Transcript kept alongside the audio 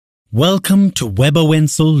Welcome to Webber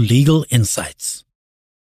Wentzel Legal Insights.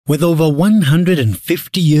 With over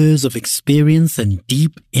 150 years of experience and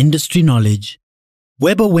deep industry knowledge,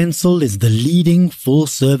 Webber Wentzel is the leading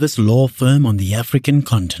full-service law firm on the African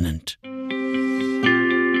continent.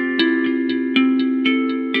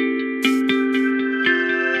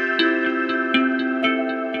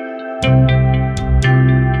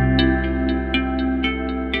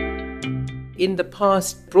 In the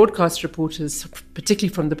past, broadcast reporters,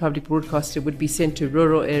 particularly from the public broadcaster, would be sent to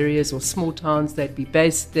rural areas or small towns. They'd be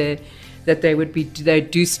based there, that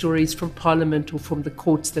they'd do stories from Parliament or from the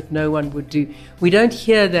courts that no one would do. We don't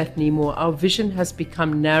hear that anymore. Our vision has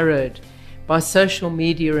become narrowed by social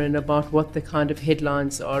media and about what the kind of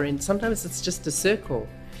headlines are. And sometimes it's just a circle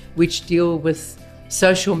which deal with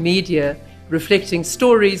social media reflecting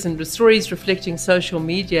stories and stories reflecting social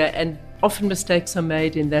media, and often mistakes are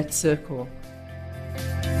made in that circle.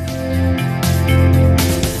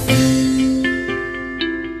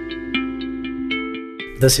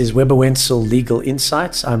 This is Webber Wentzel Legal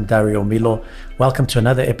Insights. I'm Dario Milo. Welcome to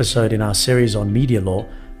another episode in our series on media law.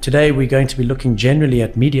 Today we're going to be looking generally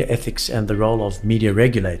at media ethics and the role of media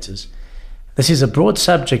regulators. This is a broad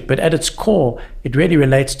subject, but at its core, it really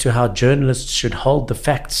relates to how journalists should hold the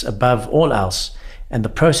facts above all else and the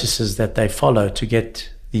processes that they follow to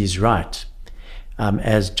get these right.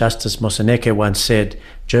 As Justice Moseneke once said,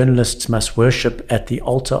 journalists must worship at the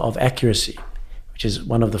altar of accuracy, which is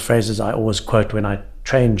one of the phrases I always quote when I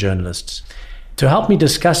train journalists. To help me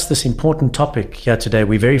discuss this important topic here today,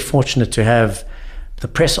 we're very fortunate to have the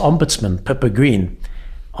press ombudsman, Pippa Green.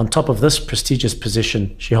 On top of this prestigious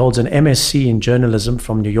position, she holds an MSc in journalism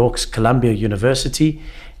from New York's Columbia University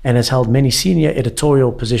and has held many senior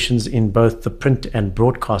editorial positions in both the print and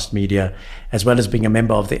broadcast media, as well as being a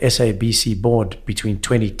member of the SABC board between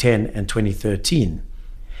 2010 and 2013.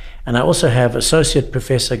 And I also have Associate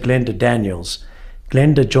Professor Glenda Daniels.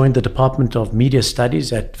 Glenda joined the Department of Media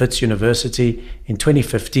Studies at Wits University in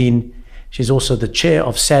 2015. She's also the chair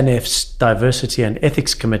of SANEF's Diversity and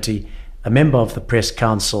Ethics Committee, a member of the Press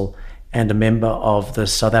Council, and a member of the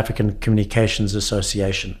South African Communications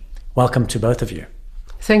Association. Welcome to both of you.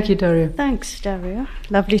 Thank you, Dario. Thanks, Dario.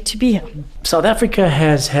 Lovely to be here. South Africa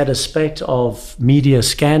has had a spate of media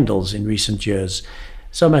scandals in recent years,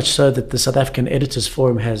 so much so that the South African Editors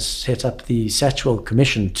Forum has set up the Satchwell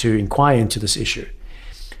Commission to inquire into this issue.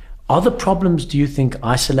 Are the problems, do you think,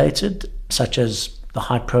 isolated, such as the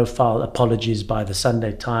high-profile apologies by the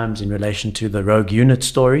Sunday Times in relation to the rogue unit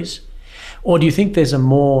stories? Or do you think there's a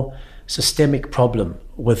more systemic problem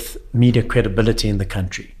with media credibility in the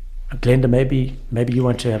country? Glenda, maybe you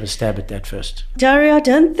want to have a stab at that first. Dario, I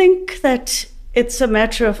don't think that it's a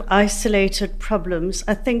matter of isolated problems.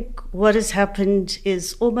 I think what has happened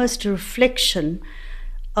is almost a reflection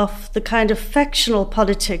of the kind of factional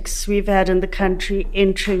politics we've had in the country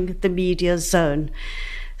entering the media zone.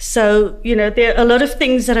 So, there are a lot of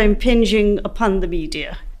things that are impinging upon the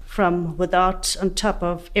media from without, on top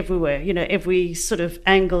of, everywhere, every sort of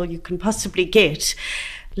angle you can possibly get.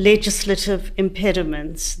 Legislative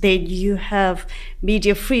impediments, then you have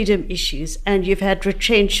media freedom issues, and you've had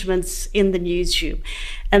retrenchments in the newsroom,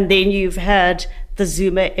 and then you've had the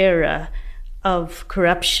Zuma era of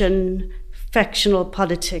corruption, factional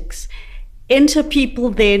politics. Enter people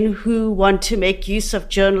then who want to make use of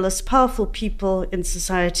journalists, powerful people in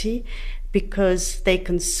society, because they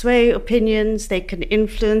can sway opinions, they can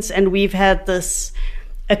influence, and we've had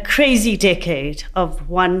a crazy decade of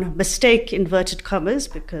one mistake, inverted commas,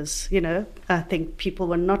 because, I think people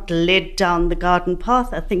were not led down the garden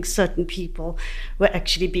path. I think certain people were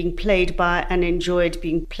actually being played by and enjoyed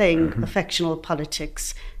playing factional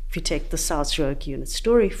politics. If you take the South Rogue unit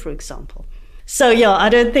story, for example. So, I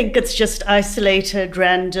don't think it's just isolated,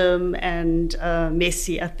 random, and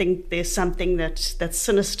messy. I think there's something that's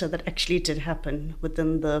sinister that actually did happen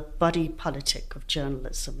within the body politic of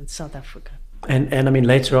journalism in South Africa. And I mean,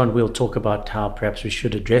 later on, we'll talk about how perhaps we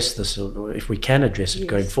should address this, or if we can address it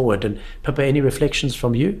going forward. And Pippa, any reflections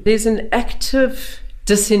from you? There's an active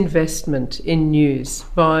disinvestment in news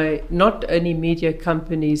by not only media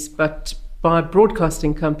companies, but by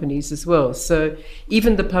broadcasting companies as well. So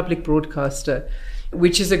even the public broadcaster,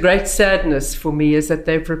 which is a great sadness for me, is that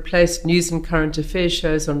they've replaced news and current affairs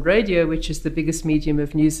shows on radio, which is the biggest medium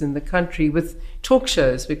of news in the country, with talk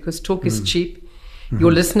shows, because talk is cheap.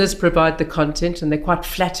 Your listeners provide the content, and they're quite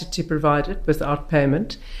flattered to provide it without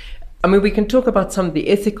payment. I mean, we can talk about some of the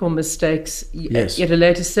ethical mistakes at a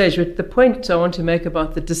later stage, but the point I want to make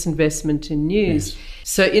about the disinvestment in news.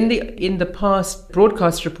 So in the past,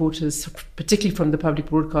 broadcast reporters, particularly from the public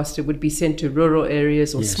broadcaster, would be sent to rural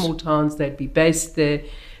areas or small towns. They'd be based there,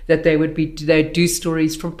 that they'd do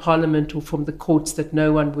stories from Parliament or from the courts that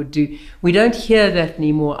no one would do. We don't hear that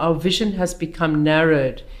anymore. Our vision has become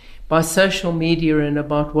narrowed by social media and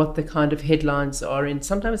about what the kind of headlines are. And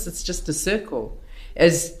sometimes it's just a circle.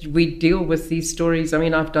 As we deal with these stories, I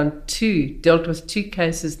mean, I've dealt with 2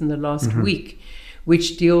 cases in the last week,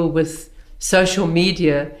 which deal with social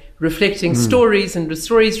media reflecting stories and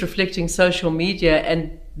stories reflecting social media,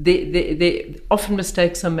 and the often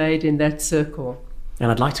mistakes are made in that circle. And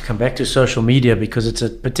I'd like to come back to social media because it's a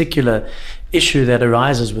particular issue that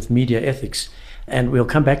arises with media ethics, and we'll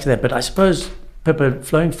come back to that. But I suppose, Pippa,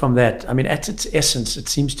 flowing from that, I mean, at its essence, it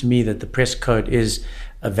seems to me that the press code is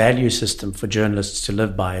a value system for journalists to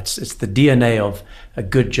live by. It's the DNA of a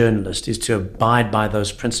good journalist is to abide by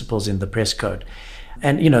those principles in the press code.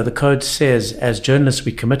 And, the code says, as journalists,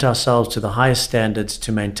 we commit ourselves to the highest standards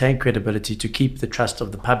to maintain credibility, to keep the trust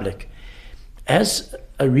of the public. As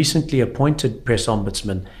a recently appointed press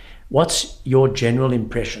ombudsman, what's your general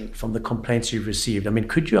impression from the complaints you've received? I mean,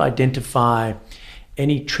 could you identify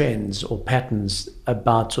any trends or patterns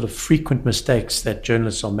about sort of frequent mistakes that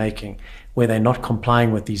journalists are making where they're not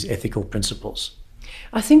complying with these ethical principles?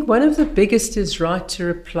 I think one of the biggest is right to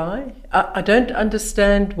reply. I don't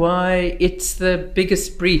understand why it's the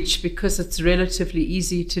biggest breach, because it's relatively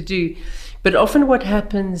easy to do. But often what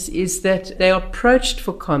happens is that they are approached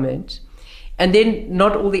for comment, and then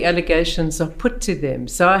not all the allegations are put to them.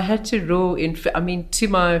 So I had to rule to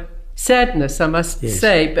my sadness, I must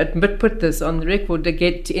say, but put this on the record, to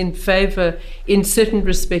get in favor in certain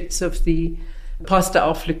respects of the Pastor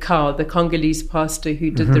Alf Lukau, the Congolese pastor who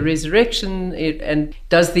did the resurrection and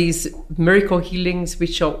does these miracle healings,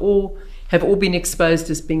 which have all been exposed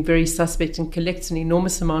as being very suspect, and collects an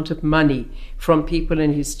enormous amount of money from people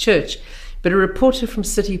in his church. But a reporter from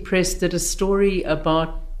City Press did a story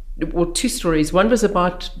about, well, 2 stories. One was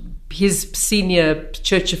about his senior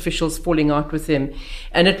church officials falling out with him,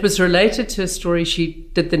 and it was related to a story she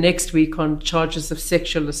did the next week on charges of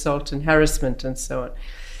sexual assault and harassment and so on.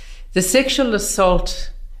 The sexual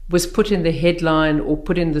assault was put in the headline or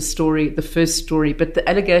put in the story, the first story, but the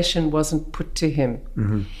allegation wasn't put to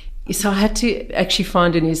him. So I had to actually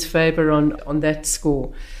find in his favor on that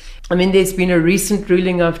score. I mean, there's been a recent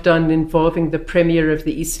ruling I've done involving the Premier of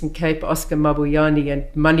the Eastern Cape, Oscar Mabuyane, and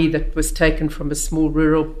money that was taken from a small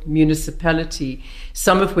rural municipality,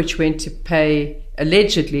 some of which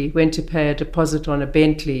allegedly went to pay a deposit on a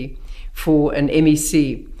Bentley for an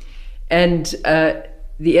MEC. And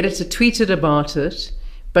the editor tweeted about it,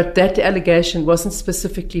 but that allegation wasn't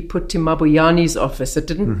specifically put to Mabuyane's office. It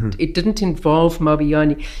didn't involve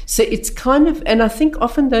Mabuyane. So it's kind of, and I think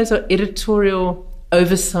often those are editorial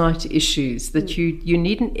oversight issues that you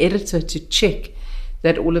need an editor to check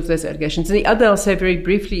that all of those allegations. And the other, I'll say very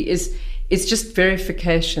briefly, is it's just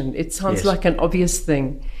verification. It sounds like an obvious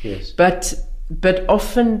thing, but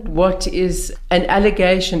often what is an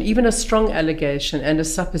allegation, even a strong allegation and a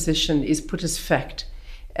supposition, is put as fact.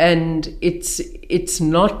 And it's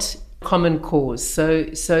not common cause. So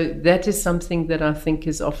that is something that I think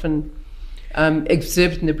is often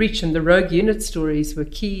observed in the breach. And the rogue unit stories were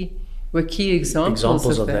key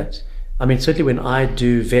examples of that. I mean, certainly when I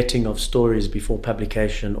do vetting of stories before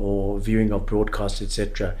publication or viewing of broadcasts,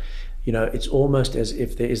 etc., it's almost as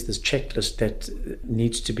if there is this checklist that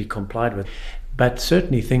needs to be complied with. But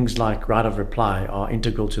certainly things like right of reply are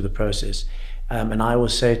integral to the process. And I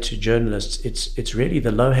always say to journalists, it's really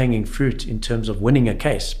the low-hanging fruit in terms of winning a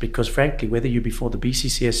case, because frankly, whether you're before the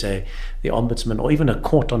BCCSA, the Ombudsman, or even a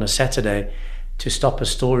court on a Saturday to stop a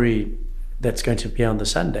story that's going to appear on the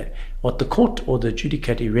Sunday, what the court or the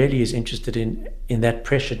adjudicator really is interested in that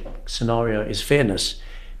pressure scenario is fairness.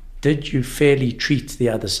 Did you fairly treat the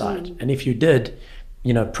other side? And if you did,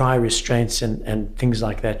 prior restraints and things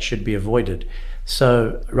like that should be avoided.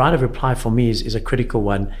 So right of reply for me is a critical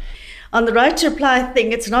one. On the right to reply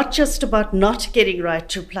thing, it's not just about not getting right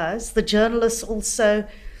to replies. The journalists also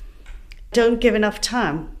don't give enough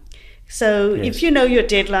time. So if your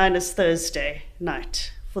deadline is Thursday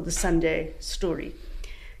night for the Sunday story,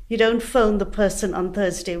 you don't phone the person on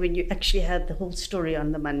Thursday when you actually had the whole story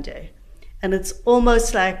on the Monday. And it's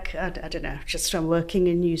almost like, I don't know, just from working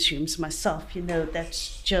in newsrooms myself,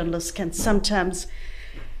 that journalists can sometimes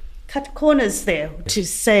cut corners there to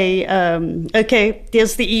say, okay,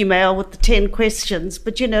 there's the email with the 10 questions.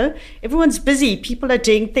 But, everyone's busy. People are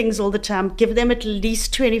doing things all the time. Give them at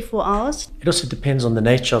least 24 hours. It also depends on the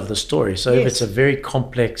nature of the story. So if it's a very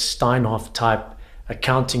complex Steinhoff type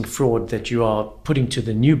accounting fraud that you are putting to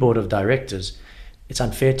the new board of directors, it's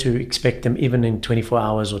unfair to expect them even in 24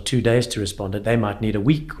 hours or 2 days to respond. They might need a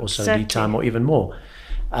week or so lead time or even more.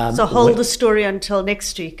 So hold the story until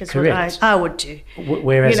next week is correct. what I would do.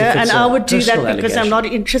 Whereas if it's and I would do that because I'm allegation. not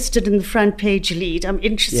interested in the front page lead. I'm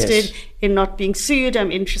interested Yes. in not being sued.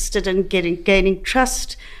 I'm interested in gaining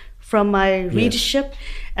trust from my readership.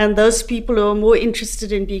 And those people who are more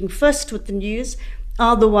interested in being first with the news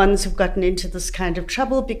are the ones who've gotten into this kind of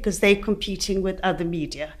trouble because they're competing with other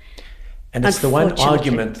media. And it's the one Unfortunately.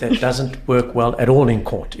 argument that doesn't work well at all in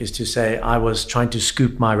court, is to say I was trying to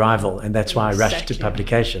scoop my rival and that's why I rushed to Exactly.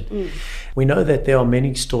 publication. We know that there are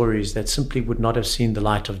many stories that simply would not have seen the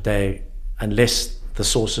light of day unless the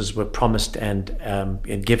sources were promised and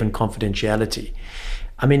given confidentiality.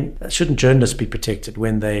 I mean, shouldn't journalists be protected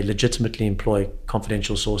when they legitimately employ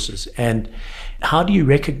confidential sources? And how do you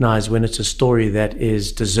recognize when it's a story that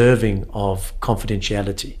is deserving of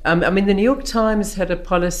confidentiality? I mean, the New York Times had a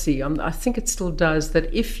policy, I think it still does,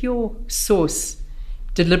 that if your source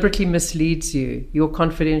deliberately misleads you, your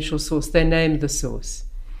confidential source, they name the source.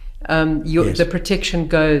 Yes. The protection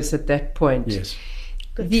goes at that point. Yes.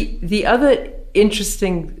 The other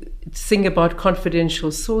interesting thing about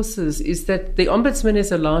confidential sources is that the Ombudsman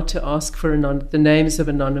is allowed to ask for the names of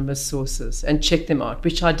anonymous sources and check them out,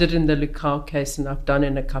 which I did in the Lukau case and I've done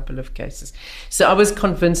in a couple of cases. So I was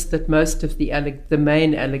convinced that most of the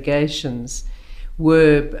main allegations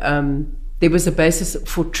were there was a basis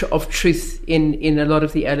of truth in a lot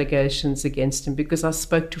of the allegations against him, because I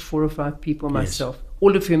spoke to 4 or 5 people myself,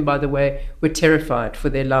 all of whom, by the way, were terrified for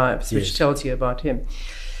their lives, which tells you about him.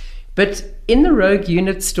 But in the rogue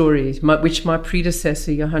unit story, which my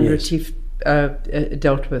predecessor, Johan Retief,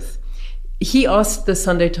 dealt with, he asked the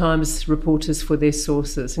Sunday Times reporters for their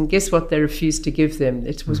sources, and guess what? They refused to give them.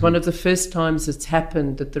 It was one of the first times it's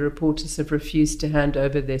happened that the reporters have refused to hand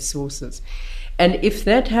over their sources. And if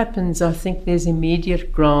that happens, I think there's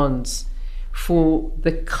immediate grounds for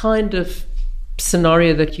the kind of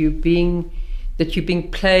scenario that you're being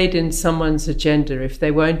played in someone's agenda if they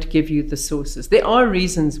won't give you the sources. There are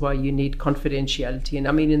reasons why you need confidentiality. And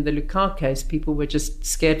I mean, in the Lukau case, people were just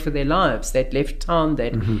scared for their lives. They'd left town,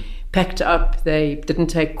 they'd packed up, they didn't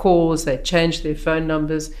take calls, they changed their phone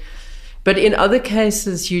numbers. But in other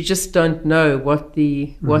cases, you just don't know what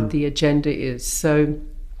the agenda is. So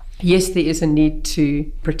yes, there is a need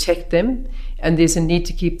to protect them, and there's a need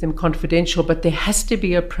to keep them confidential, but there has to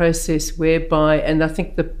be a process whereby, and I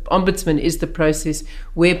think the Ombudsman is the process,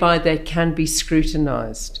 whereby they can be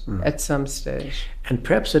scrutinized at some stage. And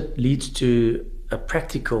perhaps it leads to a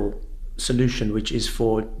practical solution, which is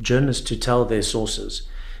for journalists to tell their sources,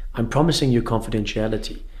 I'm promising you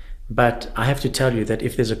confidentiality, but I have to tell you that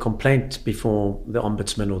if there's a complaint before the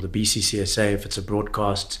Ombudsman or the BCCSA, if it's a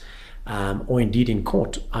broadcast, or indeed in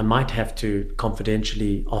court, I might have to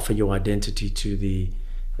confidentially offer your identity to the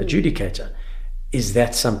adjudicator. Is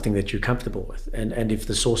that something that you're comfortable with? And if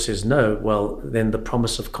the source says no, well, then the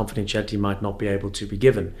promise of confidentiality might not be able to be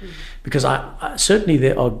given. Because I certainly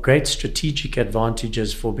there are great strategic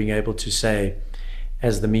advantages for being able to say,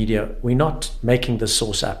 as the media, we're not making the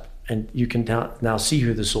source up. And you can now see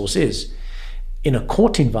who the source is. In a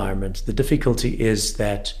court environment, the difficulty is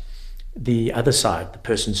that the other side, the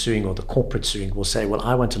person suing or the corporate suing, will say, well,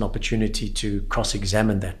 I want an opportunity to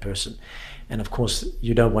cross-examine that person. And of course,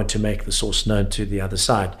 you don't want to make the source known to the other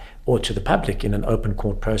side or to the public in an open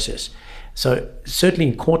court process. So certainly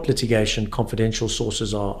in court litigation, confidential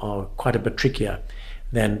sources are quite a bit trickier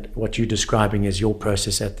than what you're describing as your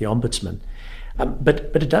process at the Ombudsman.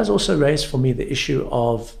 But it does also raise for me the issue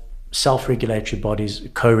of self-regulatory bodies,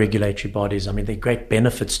 co-regulatory bodies. I mean, there are great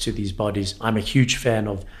benefits to these bodies. I'm a huge fan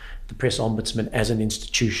of the Press Ombudsman as an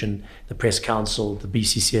institution, the Press Council, the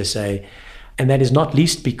BCCSA, and that is not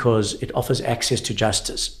least because it offers access to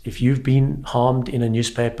justice. If you've been harmed in a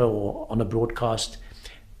newspaper or on a broadcast,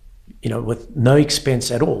 with no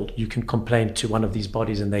expense at all, you can complain to one of these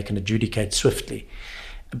bodies and they can adjudicate swiftly.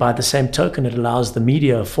 By the same token, it allows the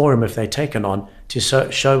media a forum, if they're taken on, to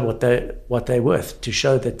show what they're worth, to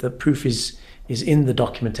show that the proof is in the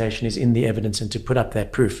documentation, is in the evidence, and to put up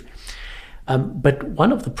that proof. But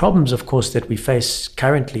one of the problems, of course, that we face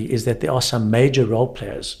currently is that there are some major role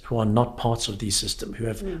players who are not parts of the system, who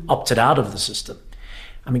have opted out of the system.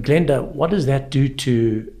 I mean, Glenda, what does that do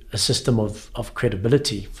to a system of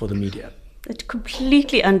credibility for the media? It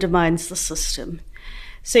completely undermines the system.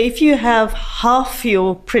 So if you have half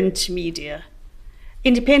your print media,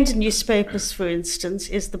 independent newspapers, for instance,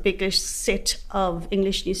 is the biggest set of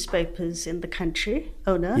English newspapers in the country,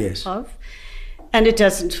 and it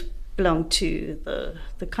doesn't belong to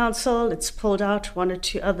the council. It's pulled out. 1 or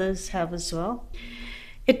 2 others have as well.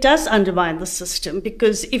 It does undermine the system,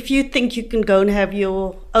 because if you think you can go and have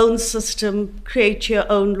your own system, create your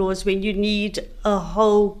own laws when you need a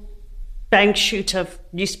whole bang shoot of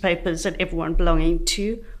newspapers and everyone belonging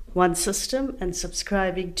to one system and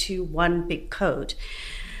subscribing to one big code.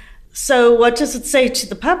 So what does it say to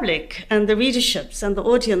the public and the readerships and the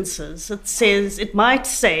audiences? It might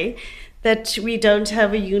say that we don't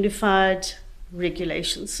have a unified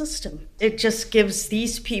regulation system. It just gives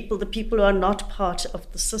these people, the people who are not part of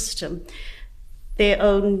the system, their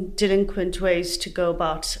own delinquent ways to go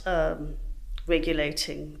about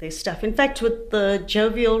regulating their stuff. In fact, with the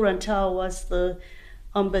Jovial Rantau was the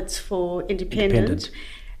ombuds for Independent,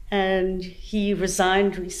 and he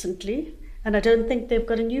resigned recently, and I don't think they've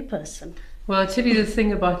got a new person. Well, I'll tell you the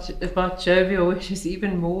thing about Jovial, which is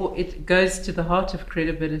even more, it goes to the heart of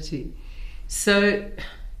credibility. So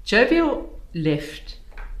Jovial left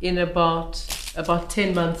in about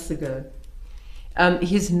 10 months ago.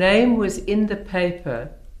 His name was in the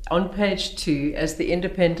paper on page 2 as the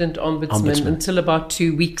Independent Ombudsman until about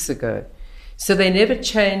 2 weeks ago. So they never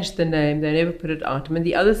changed the name, they never put it out. I mean,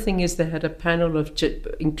 the other thing is they had a panel of,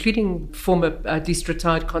 including former, at least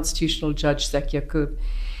retired constitutional judge Zak Yacoob,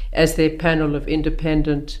 as their panel of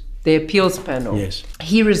independent, their appeals panel. Yes.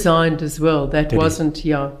 He resigned as well. That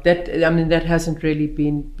that hasn't really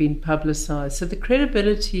been publicized. So the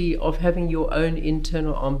credibility of having your own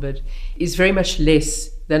internal ombud is very much less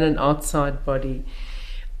than an outside body.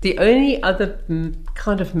 The only other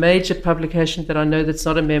kind of major publication that I know that's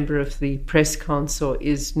not a member of the Press Council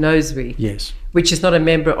is Nosweek, yes, which is not a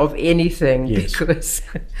member of anything, yes, because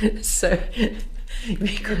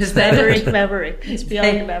Maverick. It's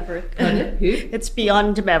beyond Maverick. It's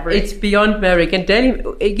beyond Maverick. It's beyond Maverick. And Daily,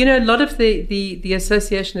 a lot of the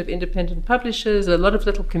Association of Independent Publishers, a lot of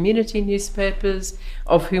little community newspapers,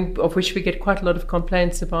 of which we get quite a lot of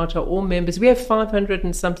complaints about, are all members. We have 500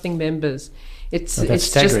 and something members. It's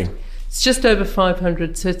staggering. It's just over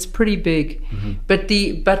 500, so it's pretty big.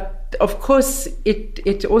 Mm-hmm. But of course,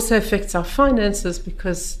 it also affects our finances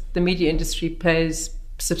because the media industry pays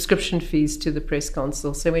subscription fees to the Press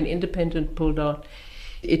Council. So when Independent pulled out,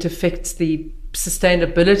 it affects the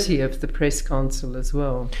sustainability of the Press Council as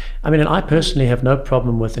well. I mean, and I personally have no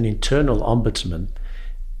problem with an internal ombudsman,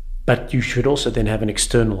 but you should also then have an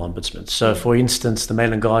external ombudsman. So, for instance, the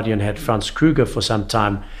Mail and Guardian had Franz Kruger for some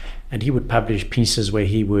time, and he would publish pieces where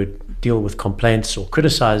he would deal with complaints or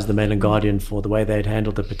criticize the Mail and Guardian for the way they'd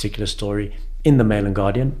handled a particular story in the Mail and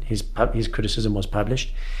Guardian. His criticism was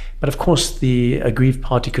published. But of course, the aggrieved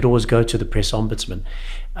party could always go to the press ombudsman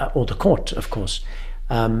or the court, of course.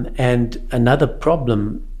 And another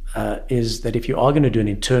problem is that if you are going to do an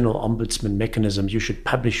internal ombudsman mechanism, you should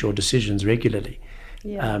publish your decisions regularly.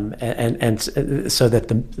 Yeah. And so that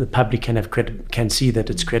the public can see that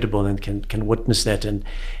it's credible and can witness that, and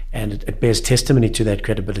it bears testimony to that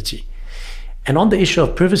credibility. And on the issue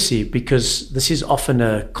of privacy, because this is often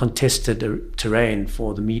a contested terrain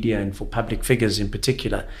for the media and for public figures in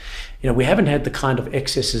particular, we haven't had the kind of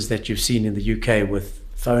excesses that you've seen in the UK with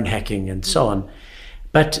phone hacking and so on.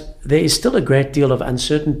 But there is still a great deal of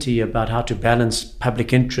uncertainty about how to balance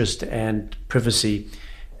public interest and privacy.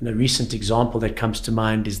 And a recent example that comes to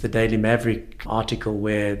mind is the Daily Maverick article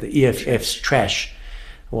where the EFF's trash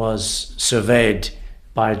was surveyed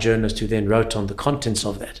by a journalist who then wrote on the contents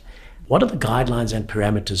of that. What are the guidelines and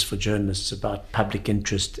parameters for journalists about public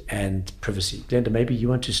interest and privacy? Glenda, maybe you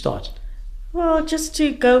want to start. Well, just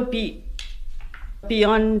to go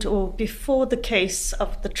beyond or before the case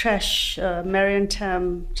of the trash, Marion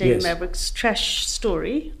Tam, Daily Maverick's trash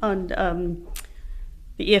story on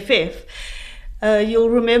the EFF, you'll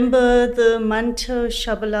remember the Manto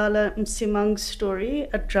Shabalala Msimang story,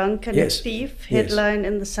 a drunk and a thief, headline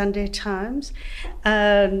in the Sunday Times.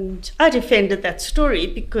 And I defended that story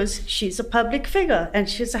because she's a public figure and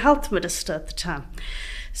she's a health minister at the time.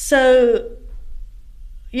 So,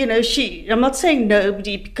 I'm not saying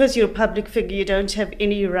nobody, because you're a public figure, you don't have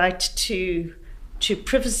any right to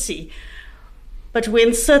privacy. But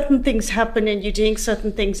when certain things happen and you're doing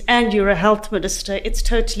certain things and you're a health minister, it's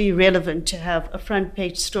totally relevant to have a front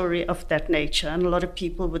page story of that nature. And a lot of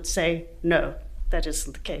people would say, no, that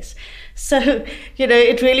isn't the case. So,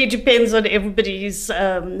 it really depends on everybody's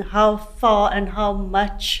how far and how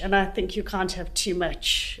much. And I think you can't have too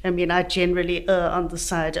much. I mean, I generally err on the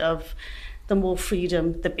side of the more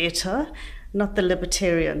freedom, the better. Not the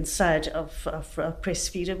libertarian side of press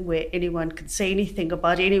freedom, where anyone can say anything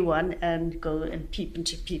about anyone and go and peep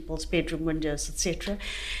into people's bedroom windows, etc.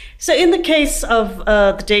 So in the case of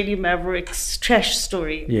the Daily Maverick's trash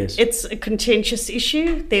story, it's a contentious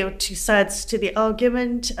issue. There are two sides to the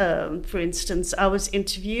argument. For instance, I was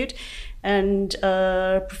interviewed, and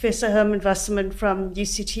Professor Herman Wasserman from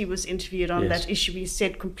UCT was interviewed on that issue. He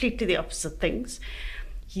said completely the opposite things.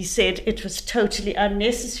 he said it was totally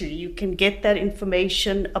unnecessary. You can get that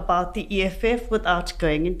information about the EFF without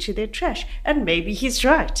going into their trash. And maybe he's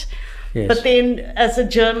right. Yes. But then, as a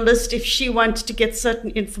journalist, if she wanted to get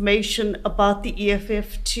certain information about the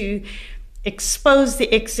EFF to expose the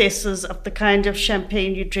excesses of the kind of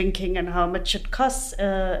champagne you're drinking and how much it costs,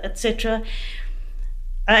 etc.,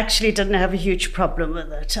 I actually didn't have a huge problem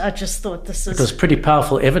with it. I just thought this is... It was pretty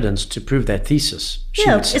powerful evidence to prove that thesis.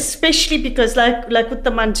 Yeah, especially because like with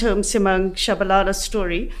the Manto Msimang Shabalala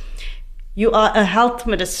story, you are a health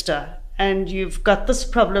minister and you've got this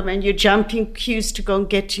problem and you're jumping queues to go and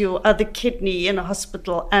get your other kidney in a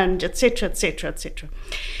hospital and etc., etc., etc.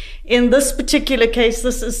 In this particular case,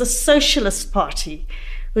 this is a socialist party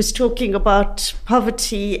who's talking about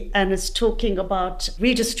poverty and is talking about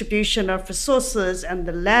redistribution of resources and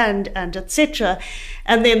the land and etc.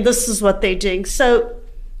 And then this is what they're doing. So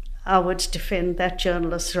I would defend that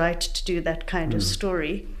journalist's right to do that kind of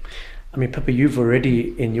story. I mean, Pippa, you've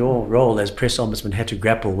already, in your role as press ombudsman, had to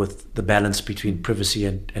grapple with the balance between privacy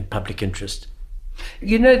and public interest.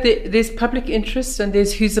 You know, there's public interest and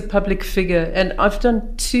there's who's a public figure. And I've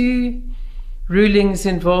done 2 rulings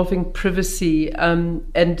involving privacy,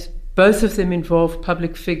 and both of them involve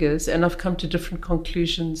public figures, and I've come to different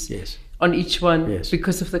conclusions on each one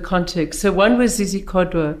because of the context. So one was Zizi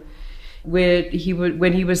Kodwa, where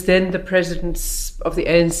when he was then the president of the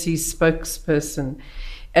ANC spokesperson,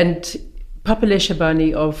 and Papale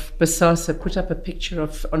Shabani of Bosasa put up a picture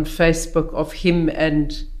on Facebook of him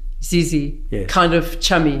and Zizi, kind of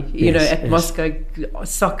chummy, you know, at Moscow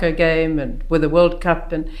soccer game and with the World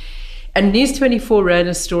Cup, and News 24 ran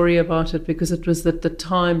a story about it because it was at the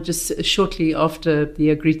time, just shortly after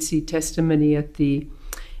the Agritzi testimony at the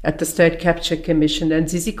State Capture Commission, and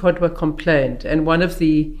Zizi Kodwa complained. And one of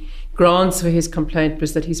the grounds for his complaint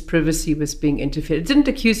was that his privacy was being interfered. It didn't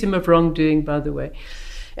accuse him of wrongdoing, by the way.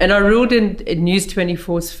 And I ruled in News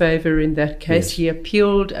 24's favor in that case. He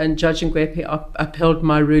appealed, and Judge Ngwepe upheld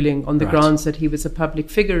my ruling on the grounds that he was a public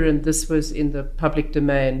figure and this was in the public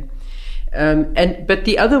domain. But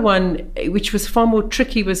the other one, which was far more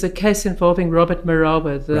tricky, was a case involving Robert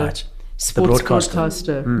Marawa, the sports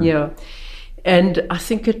broadcaster. Yeah, and I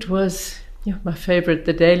think it was my favorite,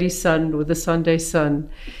 the Daily Sun or the Sunday Sun,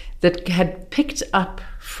 that had picked up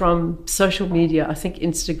from social media, I think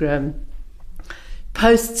Instagram,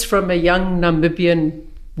 posts from a young Namibian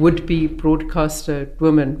would-be broadcaster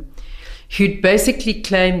woman who'd basically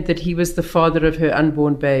claimed that he was the father of her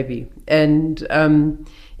unborn baby, and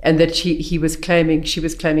that she was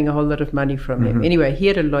claiming a whole lot of money from him. Anyway, he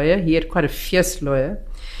had a lawyer. He had quite a fierce lawyer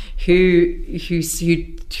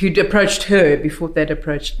who'd approached her before they'd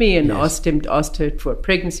approached me and asked her for a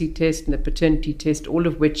pregnancy test and a paternity test, all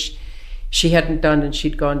of which she hadn't done, and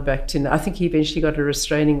she'd gone back to... I think he eventually got a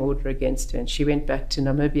restraining order against her, and she went back to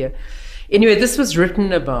Namibia. Anyway, this was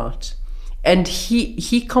written about, and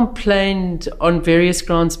he complained on various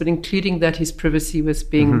grounds, but including that his privacy was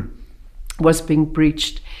being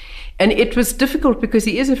breached. And it was difficult because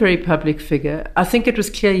he is a very public figure. I think it was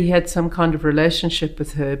clear he had some kind of relationship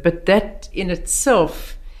with her, but that in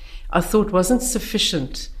itself, I thought, wasn't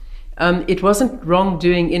sufficient. It wasn't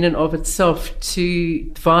wrongdoing in and of itself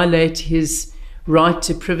to violate his right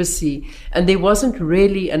to privacy. And there wasn't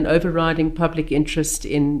really an overriding public interest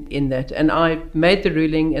in that. And I made the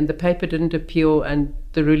ruling, and the paper didn't appeal, and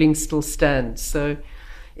the ruling still stands. So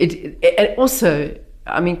and also,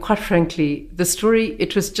 I mean, quite frankly, the story,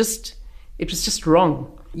 it was just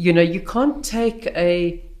wrong. You know, you can't take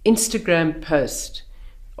a Instagram post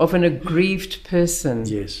of an aggrieved person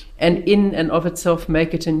and in and of itself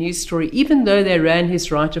make it a news story, even though they ran his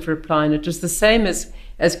right of reply. And it was the same as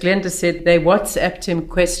Glenda said, they WhatsApped him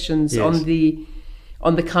questions on the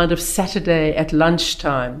kind of Saturday at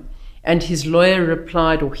lunchtime. And his lawyer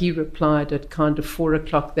replied, or he replied at kind of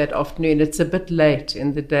 4:00 that afternoon. It's a bit late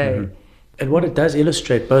in the day. And what it does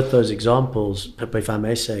illustrate, both those examples, Pippa, if I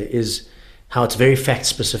may say, is how it's very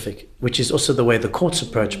fact-specific, which is also the way the courts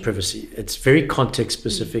approach privacy. It's very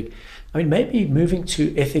context-specific. I mean, maybe moving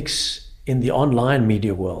to ethics in the online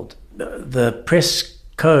media world. The press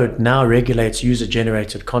code now regulates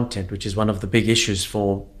user-generated content, which is one of the big issues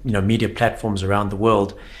for media platforms around the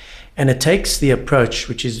world. And it takes the approach,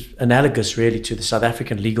 which is analogous really to the South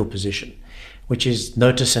African legal position, which is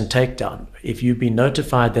notice and takedown. If you've been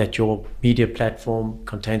notified that your media platform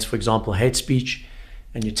contains, for example, hate speech,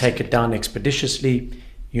 and you take it down expeditiously,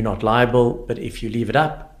 you're not liable. But if you leave it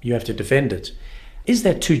up, you have to defend it. Is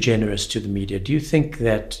that too generous to the media? Do you think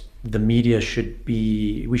that the media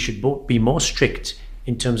we should be more strict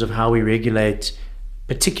in terms of how we regulate,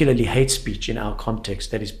 particularly hate speech in our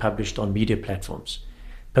context that is published on media platforms?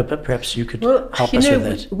 Pippa, perhaps you could Well, help you us know,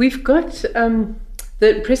 with that. we've got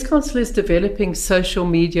the Press Council is developing social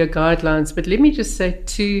media guidelines, but let me just say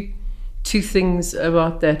two things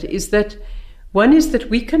about that. Is that one is that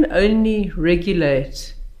we can only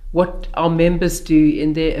regulate what our members do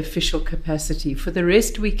in their official capacity. For the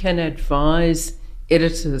rest, we can advise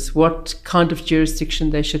editors what kind of jurisdiction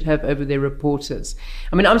they should have over their reporters.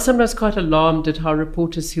 I mean, I'm sometimes quite alarmed at how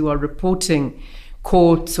reporters who are reporting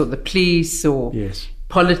courts or the police or Yes.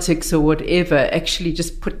 politics or whatever actually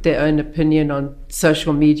just put their own opinion on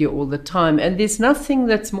social media all the time. And there's nothing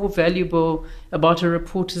that's more valuable about a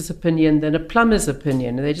reporter's opinion than a plumber's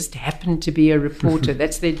opinion. And they just happen to be a reporter.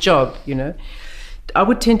 That's their job, you know. I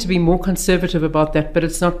would tend to be more conservative about that, but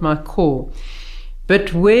it's not my call.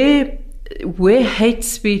 But where hate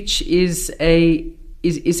speech is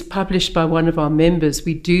published by one of our members,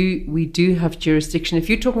 we do have jurisdiction. If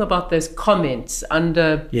you're talking about those comments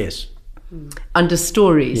under Yes.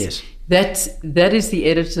 stories, Yes. that is the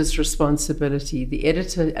editor's responsibility. The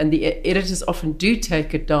editors often do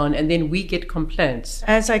take it down, and then we get complaints.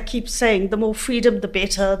 As I keep saying, the more freedom, the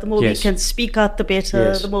better. The more Yes. we can speak out, the better.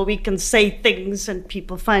 Yes. The more we can say things and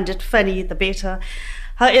people find it funny, the better.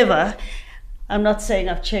 However, I'm not saying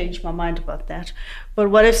I've changed my mind about that. But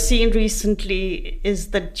what I've seen recently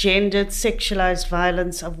is the gendered, sexualized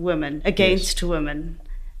violence of women against women,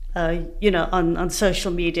 on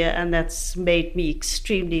social media. And that's made me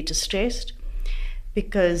extremely distressed,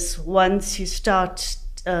 because once you start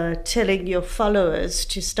telling your followers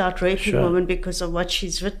to start raping Sure. women because of what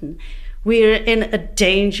she's written, we're in a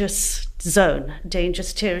dangerous zone,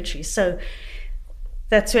 dangerous territory. So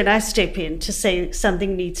that's when I step in to say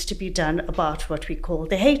something needs to be done about what we call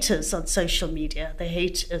the haters on social media, the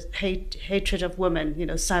hatred of women,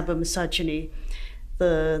 cyber misogyny,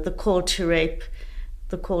 the call to rape,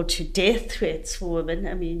 the call to death threats for women.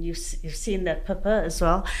 I mean, you've seen that, Pippa, as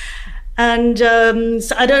well. And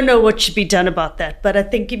so I don't know what should be done about that, but I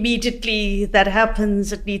think immediately that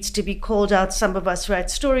happens, it needs to be called out. Some of us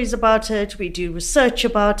write stories about it, we do research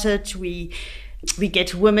about it, we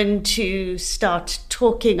get women to start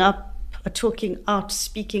talking out,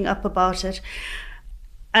 speaking up about it.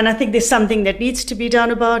 And I think there's something that needs to be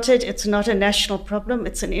done about it. It's not a national problem,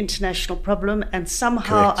 it's an international problem. And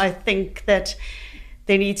somehow Correct. I think that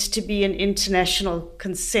there needs to be an international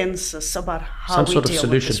consensus about how Some we sort of deal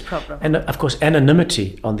solution. with this problem. And of course,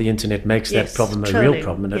 ananonymity on the internet makes Yes, that problem a trolling, real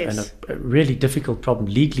problem and, yes. a really difficult problem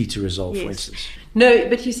legally to resolve, for Yes. instance. No,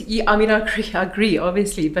 but you see, I mean, I agree,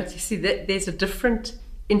 obviously, but you see, that there's a different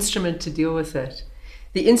instrument to deal with that.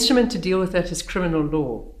 The instrument to deal with that is criminal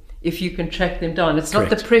law, if you can track them down. It's not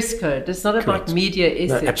Correct. the press code. It's not about Correct. media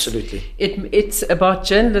ethics. No, absolutely. It's about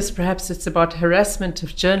journalists, perhaps it's about harassment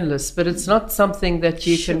of journalists, but it's not something that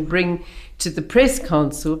you can bring to the Press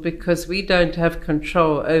Council, because we don't have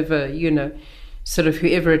control over, sort of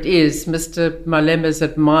whoever it is, Mr. Malema's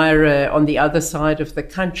admirer on the other side of the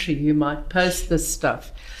country who might post this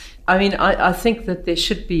stuff. I mean, I think that there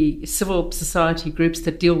should be civil society groups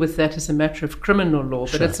that deal with that as a matter of criminal law,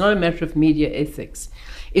 but Sure. it's not a matter of media ethics.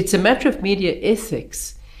 It's a matter of media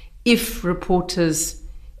ethics if reporters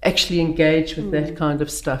actually engage with that kind of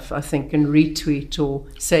stuff, I think, and retweet or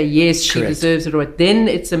say, yes, she Correct. deserves it, or then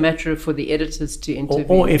it's a matter for the editors to intervene.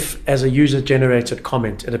 Or if, as a user-generated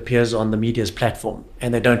comment, it appears on the media's platform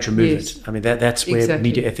and they don't remove Yes. it. I mean, that's where Exactly.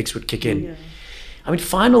 media ethics would kick in. Yeah. I mean,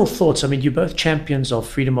 final thoughts. I mean, you're both champions of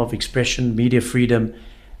freedom of expression, media freedom.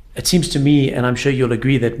 It seems to me, and I'm sure you'll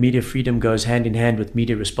agree, that media freedom goes hand in hand with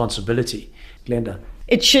media responsibility. Glenda?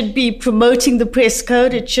 It should be promoting the press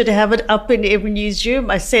code. It should have it up in every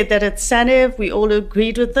newsroom. I said that at SANEV. We all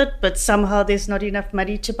agreed with it, but somehow there's not enough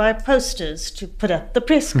money to buy posters to put up the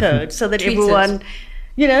press code so that Tweet it. everyone,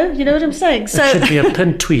 you know what I'm saying. So It should be a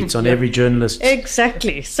pinned tweet on every journalist.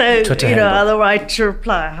 exactly. So Twitter you know, handle. the right to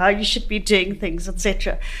reply, how you should be doing things,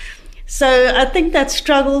 etc. So I think that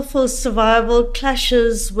struggle for survival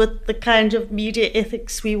clashes with the kind of media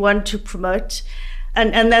ethics we want to promote.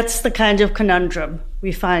 And that's the kind of conundrum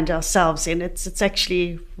we find ourselves in. It's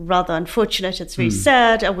actually rather unfortunate. It's very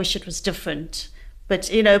sad. I wish it was different. But,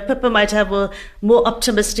 you know, Pippa might have a more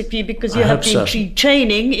optimistic view because you I have hope been so.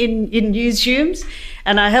 training in newsrooms.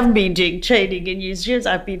 And I haven't been doing training in newsrooms.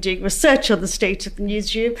 I've been doing research on the state of the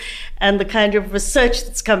newsroom. And the kind of research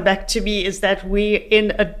that's come back to me is that we're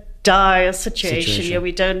in a dire situation. Yeah,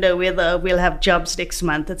 we don't know whether we'll have jobs next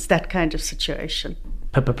month. It's that kind of situation.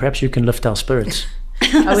 Pippa, perhaps you can lift our spirits.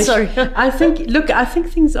 Sorry. I think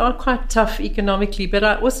things are quite tough economically, but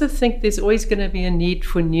I also think there's always going to be a need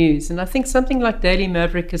for news. And I think something like Daily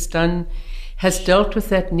Maverick has has dealt with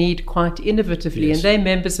that need quite innovatively, Yes. and they're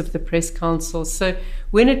members of the Press Council. So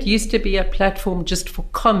when it used to be a platform just for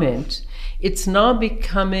comment, it's now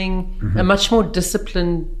becoming a much more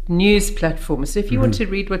disciplined news platform. So if you want to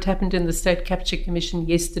read what happened in the State Capture Commission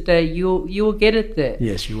yesterday, you'll get it there.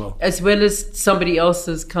 Yes, you will. As well as somebody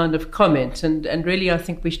else's kind of comment. And really, I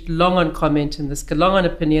think we're long on comment in this, long on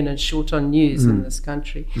opinion and short on news in this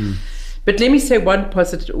country. But let me say one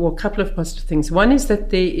positive, or a couple of positive things. One is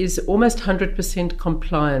that there is almost 100%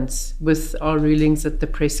 compliance with our rulings at the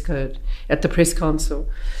Press Code, at the Press Council.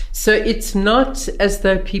 So it's not as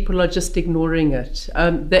though people are just ignoring it.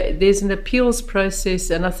 There's an appeals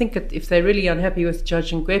process, and I think that if they're really unhappy with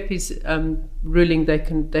Judge Ngwepi's ruling, they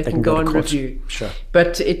can go on court. review. Sure.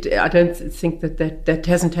 But I don't think that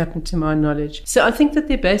hasn't happened to my knowledge. So I think that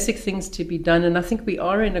there are basic things to be done, and I think we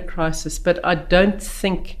are in a crisis, but I don't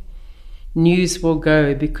think news will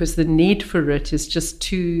go because the need for it is just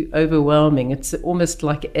too overwhelming. It's almost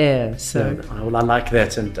like air. So Well, I like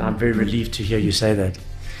that, and I'm very relieved to hear you say that.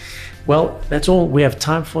 Well, that's all we have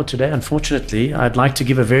time for today. Unfortunately, I'd like to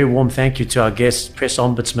give a very warm thank you to our guests, Press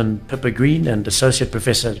Ombudsman Pippa Green and Associate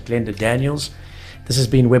Professor Glenda Daniels. This has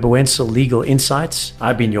been Webber Wentzel Legal Insights.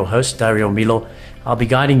 I've been your host, Dario Milo. I'll be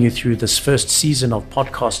guiding you through this first season of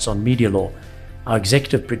podcasts on media law. Our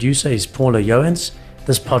executive producer is Paula Joens.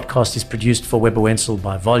 This podcast is produced for Webber Wentzel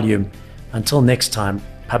by Volume. Until next time,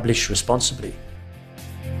 publish responsibly.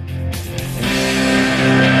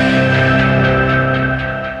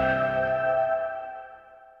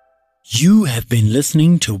 You have been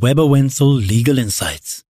listening to Webber Wentzel Legal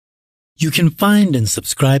Insights. You can find and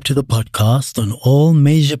subscribe to the podcast on all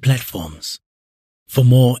major platforms. For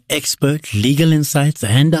more expert legal insights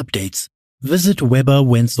and updates, visit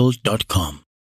webberwentzel.com.